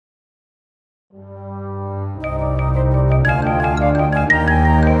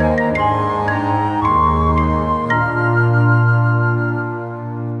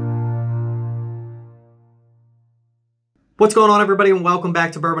What's going on, everybody, and welcome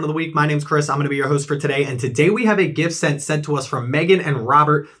back to Bourbon of the Week. My name's Chris. I'm going to be your host for today, and today we have a gift sent to us from Megan and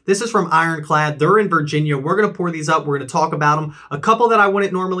Robert. This is from Ironclad. They're in Virginia. We're going to pour these up. We're going to talk about them. A couple that I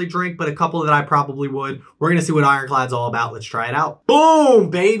wouldn't normally drink, but a couple that I probably would. We're going to see what Ironclad's all about. Let's try it out.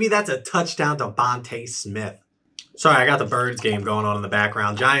 Boom, baby. That's a touchdown to Bonte Smith. Sorry, I got the Birds game going on in the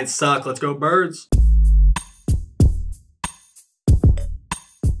background. Giants suck. Let's go, Birds.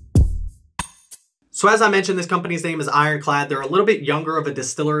 So as I mentioned, this company's name is Ironclad. They're a little bit younger of a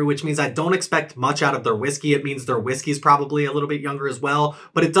distillery, which means I don't expect much out of their whiskey. It means their whiskey's probably a little bit younger as well,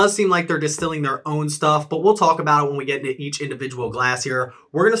 but it does seem like they're distilling their own stuff, but we'll talk about it when we get into each individual glass here.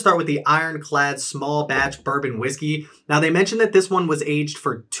 We're going to start with the Ironclad small batch bourbon whiskey. Now, they mentioned that this one was aged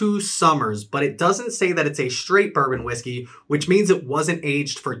for 2 summers, but it doesn't say that it's a straight bourbon whiskey, which means it wasn't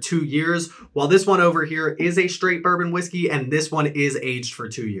aged for 2 years, while this one over here is a straight bourbon whiskey, and this one is aged for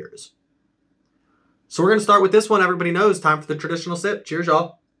 2 years. So we're going to start with this one. Everybody knows, time for the traditional sip. Cheers,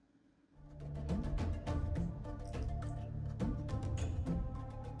 y'all.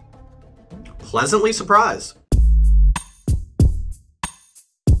 Pleasantly surprised.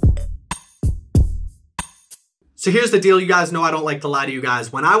 So here's the deal. You guys know I don't like to lie to you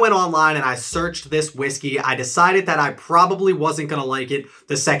guys. When I went online and I searched this whiskey, I decided that I probably wasn't going to like it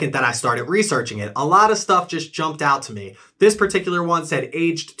the second that I started researching it. A lot of stuff just jumped out to me. This particular one said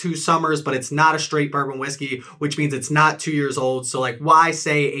aged 2 summers, but it's not a straight bourbon whiskey, which means it's not 2 years old. So like, why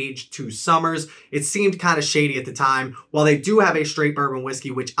say aged 2 summers? It seemed kind of shady at the time. While they do have a straight bourbon whiskey,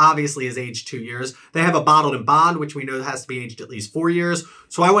 which obviously is aged 2 years, they have a bottled in bond, which we know has to be aged at least 4 years.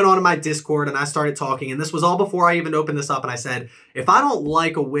 So I went on to my Discord and I started talking, and this was all before I even opened this up, and I said, if I don't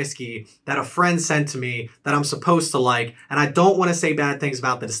like a whiskey that a friend sent to me that I'm supposed to like, and I don't want to say bad things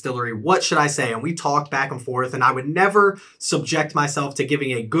about the distillery, what should I say? And we talked back and forth, and I would never subject myself to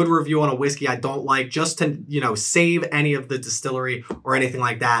giving a good review on a whiskey I don't like just to, save any of the distillery or anything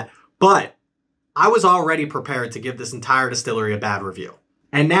like that. But I was already prepared to give this entire distillery a bad review.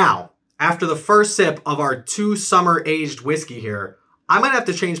 And now, after the first sip of our 2 summer aged whiskey here, I might have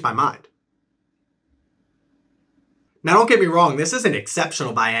to change my mind. Now, don't get me wrong, this isn't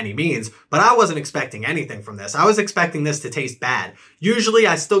exceptional by any means, but I wasn't expecting anything from this. I was expecting this to taste bad. Usually,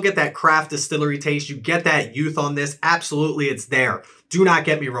 I still get that craft distillery taste. You get that youth on this. Absolutely, it's there. Do not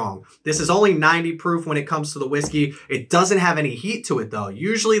get me wrong. This is only 90 proof when it comes to the whiskey. It doesn't have any heat to it, though.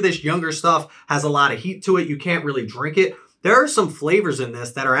 Usually, this younger stuff has a lot of heat to it. You can't really drink it. There are some flavors in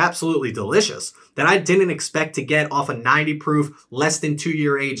this that are absolutely delicious that I didn't expect to get off a 90 proof, less than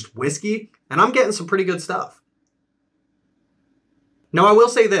 2-year aged whiskey, and I'm getting some pretty good stuff. Now, I will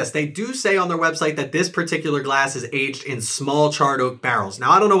say this. They do say on their website that this particular glass is aged in small charred oak barrels.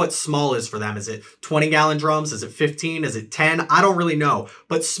 Now, I don't know what small is for them. Is it 20-gallon drums? Is it 15? Is it 10? I don't really know.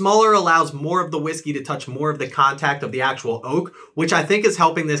 But smaller allows more of the whiskey to touch more of the contact of the actual oak, which I think is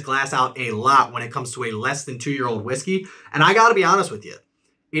helping this glass out a lot when it comes to a less than 2-year-old whiskey. And I got to be honest with you,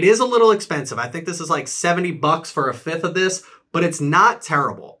 it is a little expensive. I think this is like $70 for a fifth of this, but it's not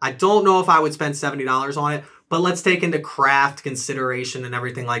terrible. I don't know if I would spend $70 on it. But let's take into craft consideration and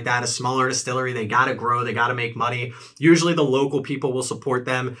everything like that. A smaller distillery, they got to grow, they got to make money. Usually the local people will support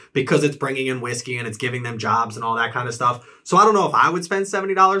them because it's bringing in whiskey and it's giving them jobs and all that kind of stuff. So I don't know if I would spend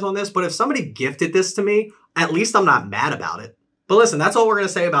 $70 on this, but if somebody gifted this to me, at least I'm not mad about it. But listen, that's all we're going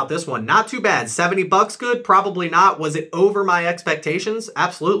to say about this one. Not too bad. $70 good? Probably not. Was it over my expectations?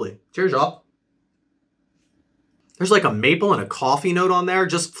 Absolutely. Cheers, y'all. There's like a maple and a coffee note on there.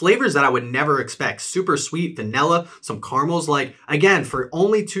 Just flavors that I would never expect. Super sweet, vanilla, some caramels. Like, again, for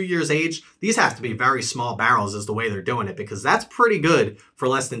only 2 years aged, these have to be very small barrels is the way they're doing it, because that's pretty good for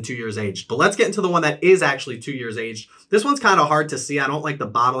less than 2 years aged. But let's get into the one that is actually 2 years aged. This one's kind of hard to see. I don't like the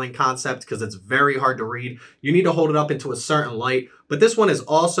bottling concept because it's very hard to read. You need to hold it up into a certain light. But this one is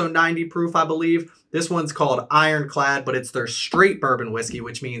also 90 proof, I believe. This one's called Ironclad, but it's their straight bourbon whiskey,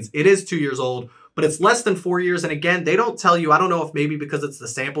 which means it is 2 years old. But it's less than 4 years. And again, they don't tell you, I don't know if maybe because it's the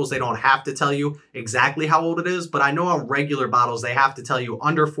samples, they don't have to tell you exactly how old it is. But I know on regular bottles, they have to tell you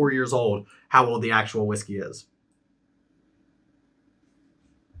under 4 years old how old the actual whiskey is.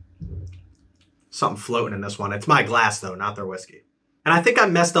 Something floating in this one. It's my glass though, not their whiskey. And I think I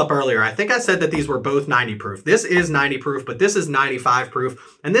messed up earlier. I think I said that these were both 90 proof. This is 90 proof, but this is 95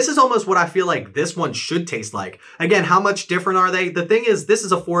 proof. And this is almost what I feel like this one should taste like. Again, how much different are they? The thing is, this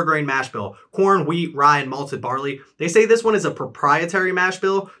is a 4-grain mash bill. Corn, wheat, rye, and malted barley. They say this one is a proprietary mash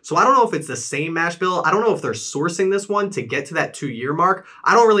bill. So I don't know if it's the same mash bill. I don't know if they're sourcing this one to get to that 2-year mark.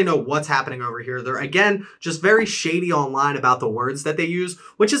 I don't really know what's happening over here. They're, again, just very shady online about the words that they use,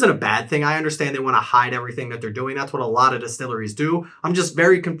 which isn't a bad thing. I understand they want to hide everything that they're doing. That's what a lot of distilleries do. I'm just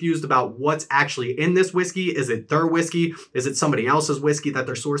very confused about what's actually in this whiskey. Is it their whiskey? Is it somebody else's whiskey that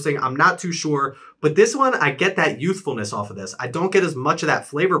they're sourcing? I'm not too sure. But this one, I get that youthfulness off of this. I don't get as much of that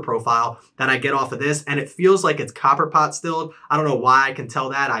flavor profile that I get off of this, and it feels like it's copper pot stilled. I don't know why I can tell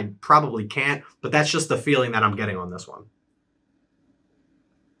that. I probably can't, but that's just the feeling that I'm getting on this one.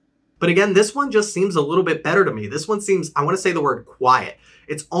 But again, this one just seems a little bit better to me. This one seems, I want to say the word quiet.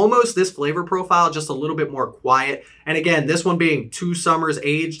 It's almost this flavor profile, just a little bit more quiet. And again, this one being 2 summers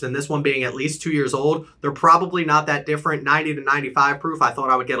aged and this one being at least 2 years old, they're probably not that different. 90 to 95 proof. I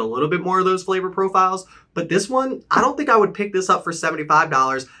thought I would get a little bit more of those flavor profiles. But this one, I don't think I would pick this up for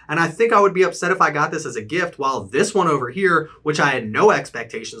 $75. And I think I would be upset if I got this as a gift, while this one over here, which I had no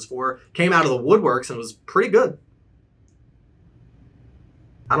expectations for, came out of the woodworks and was pretty good.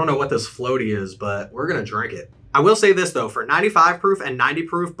 I don't know what this floaty is, but we're going to drink it. I will say this though, for 95 proof and 90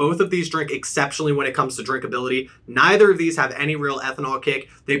 proof, both of these drink exceptionally when it comes to drinkability. Neither of these have any real ethanol kick.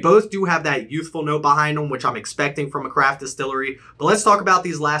 They both do have that youthful note behind them, which I'm expecting from a craft distillery. But let's talk about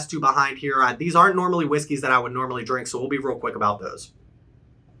these last 2 behind here. These aren't normally whiskeys that I would normally drink, so we'll be real quick about those.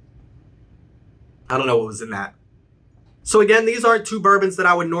 I don't know what was in that. So again, these aren't 2 bourbons that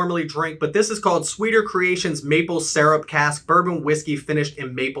I would normally drink, but this is called Sweeter Creations Maple Syrup Cask Bourbon Whiskey finished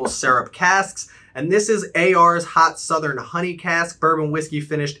in maple syrup casks. And this is AR's Hot Southern Honey Cask Bourbon Whiskey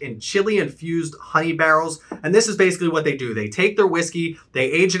finished in chili-infused honey barrels. And this is basically what they do. They take their whiskey,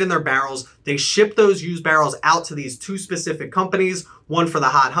 they age it in their barrels, they ship those used barrels out to these 2 specific companies, one for the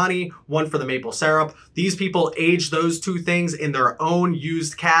hot honey, one for the maple syrup. These people age those 2 things in their own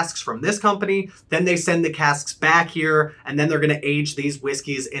used casks from this company. Then they send the casks back here, and then they're going to age these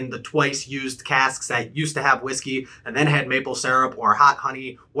whiskeys in the twice used casks that used to have whiskey and then had maple syrup or hot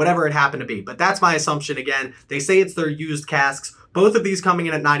honey, whatever it happened to be. But that's my assumption. Again, they say it's their used casks. Both of these coming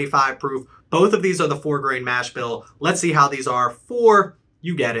in at 95 proof. Both of these are the 4-grain mash bill. Let's see how these are for,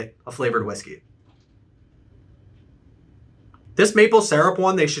 you get it, a flavored whiskey. This maple syrup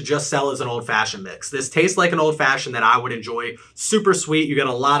one, they should just sell as an old-fashioned mix. This tastes like an old-fashioned that I would enjoy. Super sweet. You get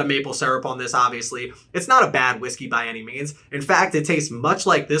a lot of maple syrup on this, obviously. It's not a bad whiskey by any means. In fact, it tastes much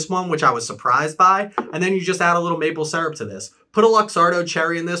like this one, which I was surprised by. And then you just add a little maple syrup to this. Put a Luxardo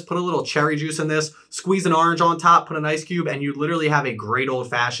cherry in this, put a little cherry juice in this, squeeze an orange on top, put an ice cube, and you literally have a great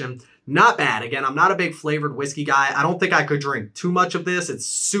old-fashioned. Not bad. Again, I'm not a big flavored whiskey guy. I don't think I could drink too much of this. It's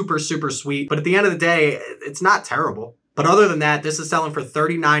super, super sweet. But at the end of the day, it's not terrible. But other than that, this is selling for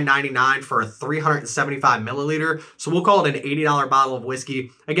 $39.99 for a 375 milliliter. So we'll call it an $80 bottle of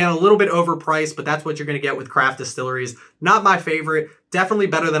whiskey. Again, a little bit overpriced, but that's what you're going to get with craft distilleries. Not my favorite. Definitely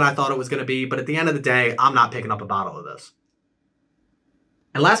better than I thought it was going to be. But at the end of the day, I'm not picking up a bottle of this.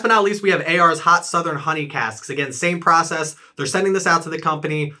 And last but not least, we have AR's Hot Southern Honey Casks. Again, same process. They're sending this out to the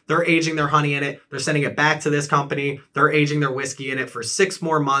company. They're aging their honey in it. They're sending it back to this company. They're aging their whiskey in it for 6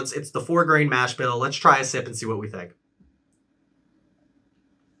 more months. It's the 4-grain mash bill. Let's try a sip and see what we think.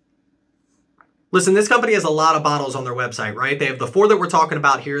 Listen, this company has a lot of bottles on their website, right? They have the 4 that we're talking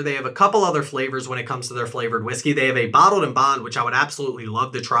about here. They have a couple other flavors when it comes to their flavored whiskey. They have a bottled and bond, which I would absolutely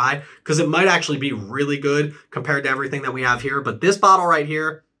love to try because it might actually be really good compared to everything that we have here. But this bottle right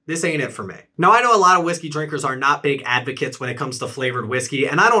here, this ain't it for me. Now, I know a lot of whiskey drinkers are not big advocates when it comes to flavored whiskey,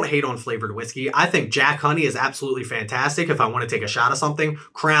 and I don't hate on flavored whiskey. I think Jack Honey is absolutely fantastic if I want to take a shot of something.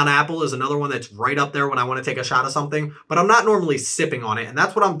 Crown Apple is another one that's right up there when I want to take a shot of something, but I'm not normally sipping on it, and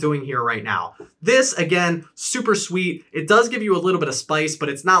that's what I'm doing here right now. This, again, super sweet. It does give you a little bit of spice, but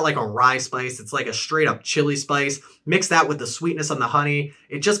it's not like a rye spice. It's like a straight up chili spice. Mix that with the sweetness on the honey.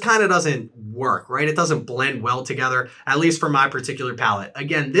 It just kind of doesn't work, right? It doesn't blend well together, at least for my particular palate.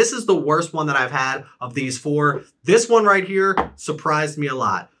 Again, this is the worst one that I've had of these 4. This one right here surprised me a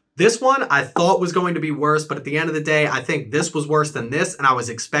lot. This one I thought was going to be worse, but at the end of the day, I think this was worse than this, and I was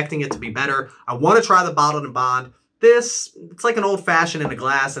expecting it to be better. I want to try the bottled and bond. This, it's like an old-fashioned in a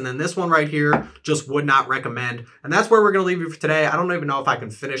glass, and then this one right here, just would not recommend. And that's where we're going to leave you for today. I don't even know if I can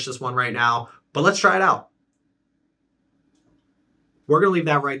finish this one right now, but let's try it out. We're going to leave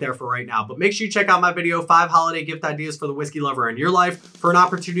that right there for right now. But make sure you check out my video, 5 holiday gift ideas for the whiskey lover in your life, for an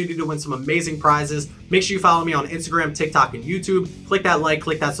opportunity to win some amazing prizes. Make sure you follow me on Instagram, TikTok, and YouTube. Click that like,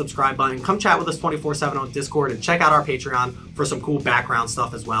 click that subscribe button. Come chat with us 24/7 on Discord, and check out our Patreon for some cool background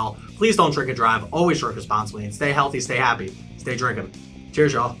stuff as well. Please don't drink and drive. Always drink responsibly, and stay healthy, stay happy, stay drinking.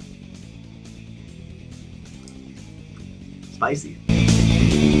 Cheers, y'all. Spicy.